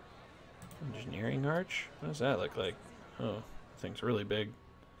 Engineering arch. What does that look like? Oh, that thing's really big.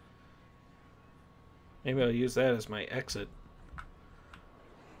 Maybe I'll use that as my exit.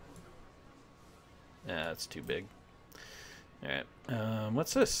 Nah, that's too big. Alright,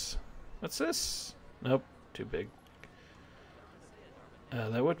 what's this? What's this? Nope, too big.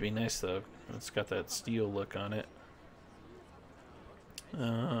 That would be nice though. It's got that steel look on it.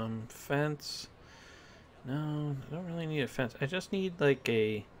 Fence. No, I don't really need a fence. I just need like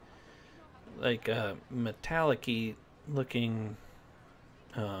a metallic-y looking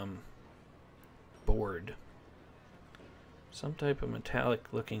board. Some type of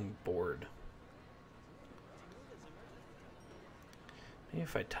metallic looking board. Maybe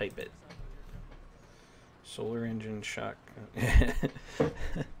if I type it. Solar engine shock.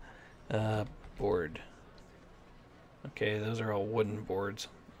 Board. Okay, those are all wooden boards.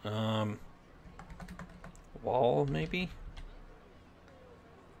 Wall, maybe?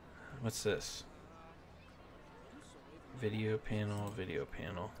 What's this? Video panel, video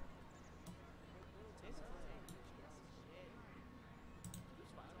panel.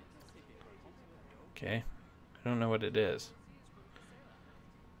 Okay. I don't know what it is.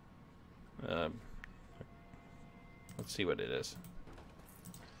 Let's see what it is.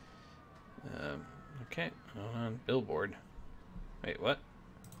 Okay, hold on. Billboard. Wait, what?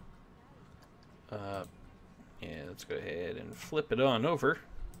 Yeah, let's go ahead and flip it on over.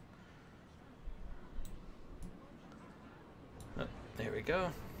 There we go.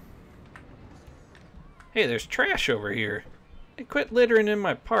 Hey, there's trash over here. Hey, quit littering in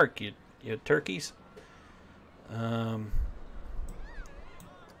my park, you turkeys. Alright,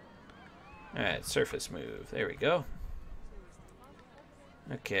 surface move. There we go.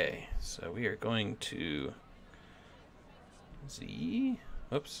 Okay, so we are going to Z.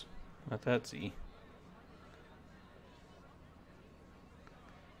 Oops, not that Z.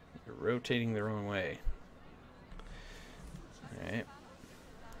 You're rotating the wrong way. Alright.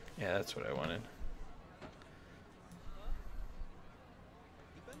 Yeah, that's what I wanted.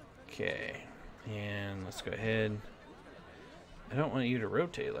 Okay, and let's go ahead. I don't want you to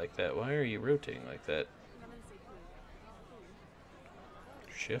rotate like that. Why are you rotating like that?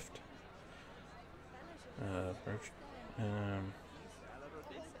 Shift.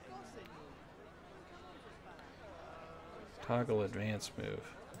 Toggle advance move.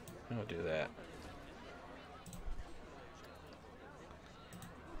 I'll do that.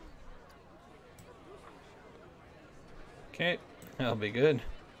 Okay, that'll be good.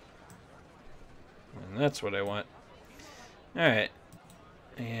 And that's what I want. Alright.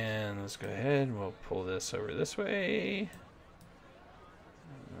 And let's go ahead. We'll pull this over this way.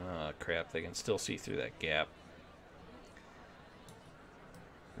 Oh, crap. They can still see through that gap.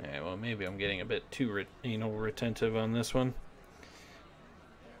 Alright, well, maybe I'm getting a bit too retentive on this one.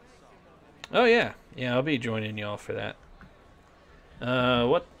 Oh, yeah. Yeah, I'll be joining y'all for that.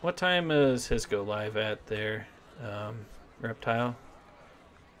 What time is his go live at there, Reptile?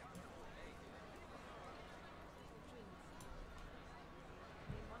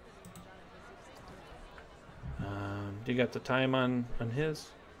 Do you got the time on his?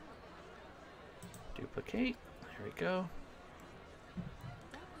 Duplicate. There we go.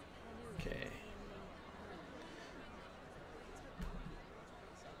 Okay.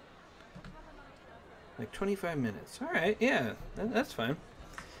 Like 25 minutes. All right. Yeah, that's fine.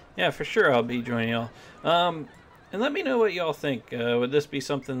 Yeah, for sure I'll be joining y'all. And let me know what y'all think. Would this be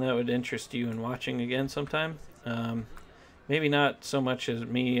something that would interest you in watching again sometime? Maybe not so much as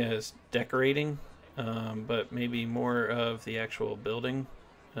me as decorating. But maybe more of the actual building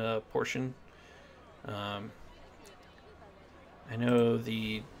portion. I know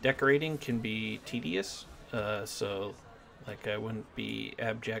the decorating can be tedious, so like I wouldn't be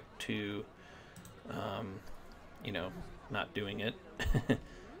abject to, you know, not doing it.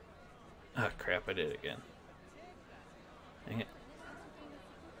 Ah, crap, I did it again. Dang it.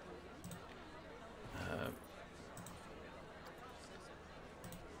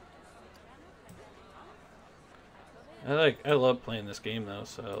 I love playing this game though,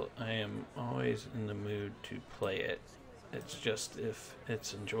 so I am always in the mood to play it. It's just if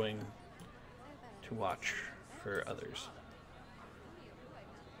it's enjoying to watch for others.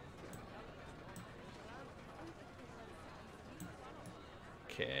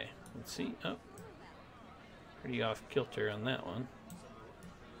 Okay, let's see. Oh, pretty off kilter on that one.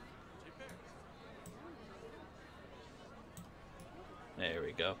 There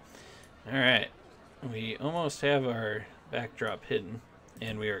we go. All right. We almost have our backdrop hidden,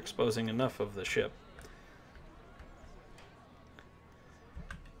 and we are exposing enough of the ship.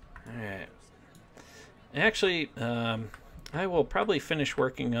 Alright. Actually, I will probably finish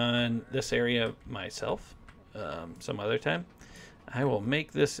working on this area myself some other time. I will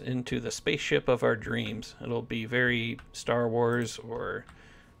make this into the spaceship of our dreams. It'll be very Star Wars or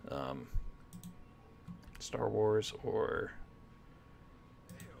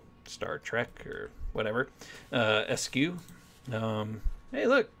Star Trek or whatever, SQ. Hey,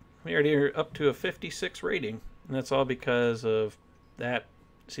 look, we already are up to a 56 rating, and that's all because of that.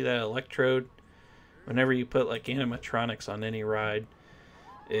 See that electrode? Whenever you put like animatronics on any ride,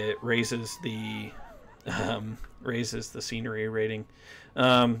 it raises the scenery rating.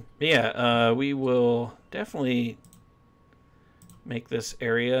 Yeah, we will definitely make this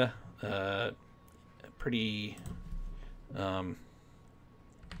area pretty.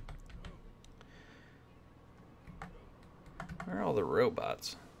 Where are all the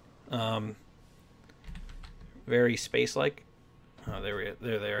robots? Very space-like. Oh, they're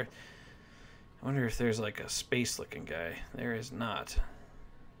there. I wonder if there's like a space-looking guy. There is not.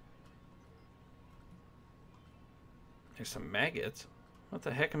 There's some maggots. What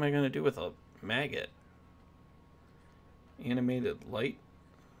the heck am I going to do with a maggot? Animated light?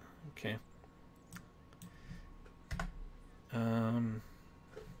 Okay.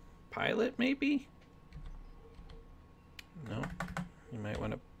 Pilot, maybe? No. You might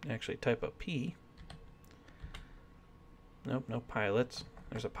want to actually type a P. Nope, no pilots.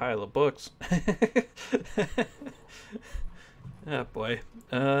 There's a pile of books. Oh boy.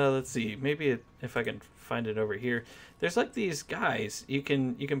 Let's see. Maybe if I can find it over here. There's like these guys. You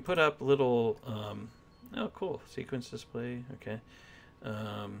can put up little. Oh, cool. Sequence display. Okay.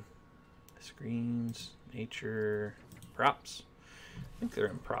 Screens, nature, props. I think they're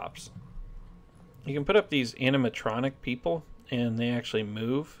in props. You can put up these animatronic people, and they actually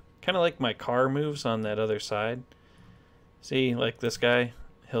move. Kind of like my car moves on that other side. See, like this guy,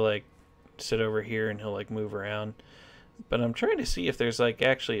 he'll like sit over here and he'll like move around. But I'm trying to see if there's like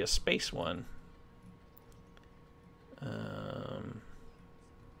actually a space one.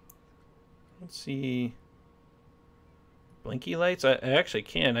 Let's see. Blinky lights. I actually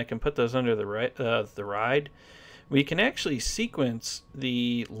can. I can put those under the ride. We can actually sequence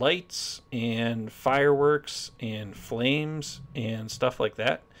the lights and fireworks and flames and stuff like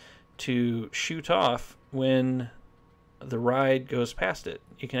that to shoot off when the ride goes past it.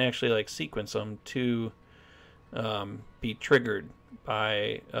 You can actually like sequence them to be triggered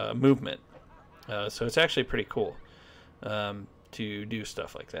by movement. So it's actually pretty cool to do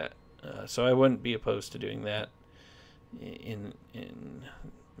stuff like that. So I wouldn't be opposed to doing that in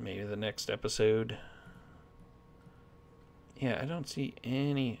maybe the next episode. Yeah, I don't see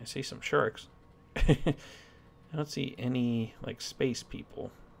any. I see some sharks. I don't see any like space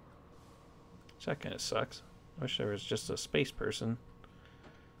people. So that kind of sucks. I wish there was just a space person.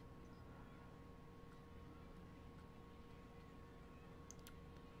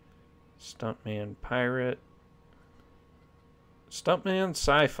 Stuntman pirate. Stuntman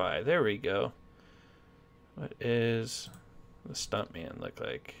sci-fi. There we go. What is the stuntman look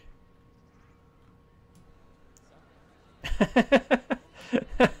like?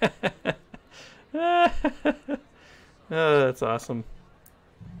 Oh, that's awesome.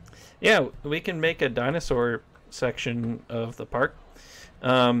 Yeah, we can make a dinosaur section of the park.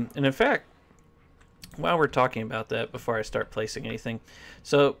 And in fact, while we're talking about that, before I start placing anything,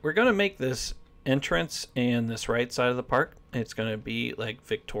 so we're going to make this entrance and this right side of the park, it's going to be like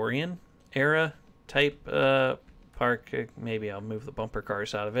Victorian era type park. Maybe I'll move the bumper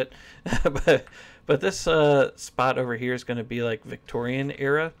cars out of it. but this spot over here is going to be like Victorian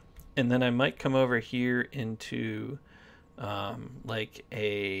era. And then I might come over here into like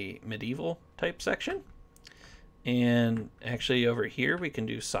a medieval type section. And actually over here we can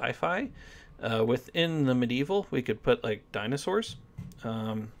do sci-fi. Within the medieval we could put like dinosaurs.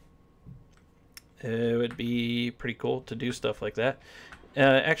 It would be pretty cool to do stuff like that.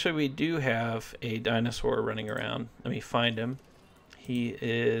 Actually, we do have a dinosaur running around. Let me find him. He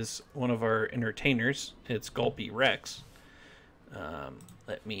is one of our entertainers. It's Gulpy Rex.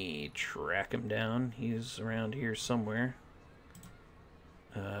 Let me track him down. He's around here somewhere.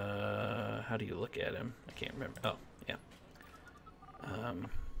 How do you look at him? I can't remember. Oh, yeah.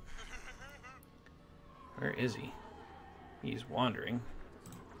 Where is he? He's wandering.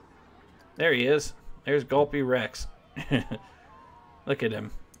 There he is. There's Gulpy Rex. Look at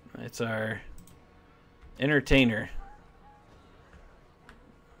him. It's our entertainer.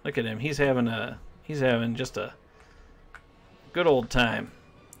 Look at him. He's having just a good old time.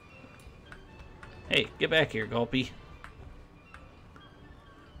 Hey, get back here, Gulpy.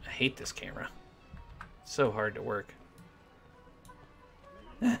 I hate this camera. It's so hard to work.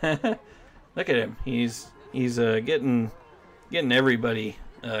 Look at him. He's getting everybody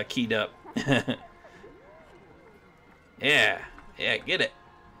keyed up. Yeah, get it.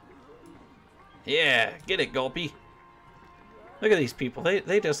 Yeah, get it, Gulpy. Look at these people.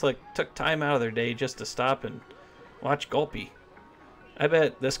 They just like took time out of their day just to stop and watch Gulpy. I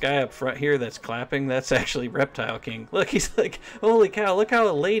bet this guy up front here that's clapping, that's actually Reptile King. Look, he's like, holy cow, look how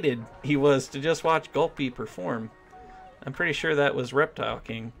elated he was to just watch Gulpy perform. I'm pretty sure that was Reptile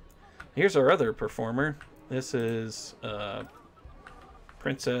King. Here's our other performer. This is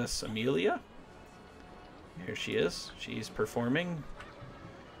Princess Amelia. Here she is. She's performing.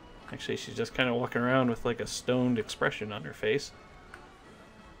 Actually, she's just kind of walking around with like a stoned expression on her face.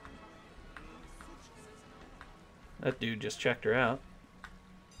 That dude just checked her out.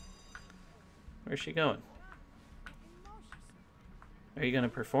 Where's she going? Are you going to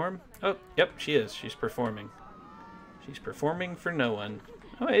perform? Oh, yep, she is. She's performing. She's performing for no one.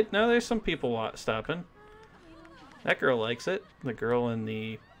 Oh, wait, no, there's some people stopping. That girl likes it. The girl in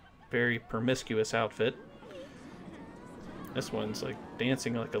the very promiscuous outfit. This one's like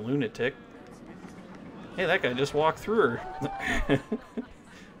dancing like a lunatic. Hey, that guy just walked through her.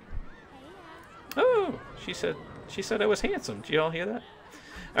 Oh, she said I was handsome. Did you all hear that?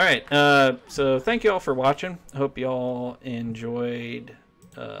 All right, so thank you all for watching. I hope you all enjoyed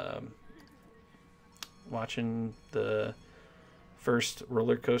watching the first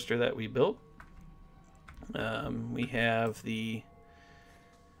roller coaster that we built. We have the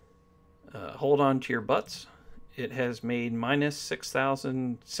Hold On to Your Butts. It has made minus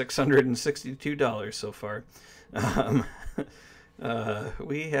 $6,662 so far.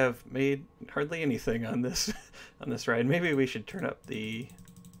 We have made hardly anything on this ride. Maybe we should turn up the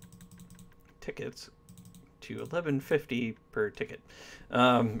tickets to $11.50 per ticket.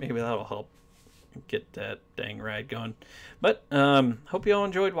 Maybe that'll help get that dang ride going. But hope you all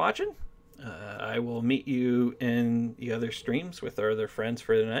enjoyed watching. I will meet you in the other streams with our other friends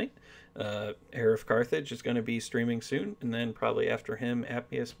for tonight. Heir of Carthage is going to be streaming soon, and then probably after him,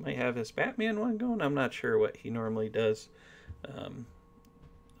 Appius might have his Batman one going. I'm not sure what he normally does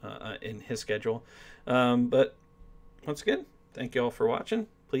in his schedule. But once again, thank you all for watching.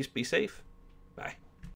 Please be safe. Bye.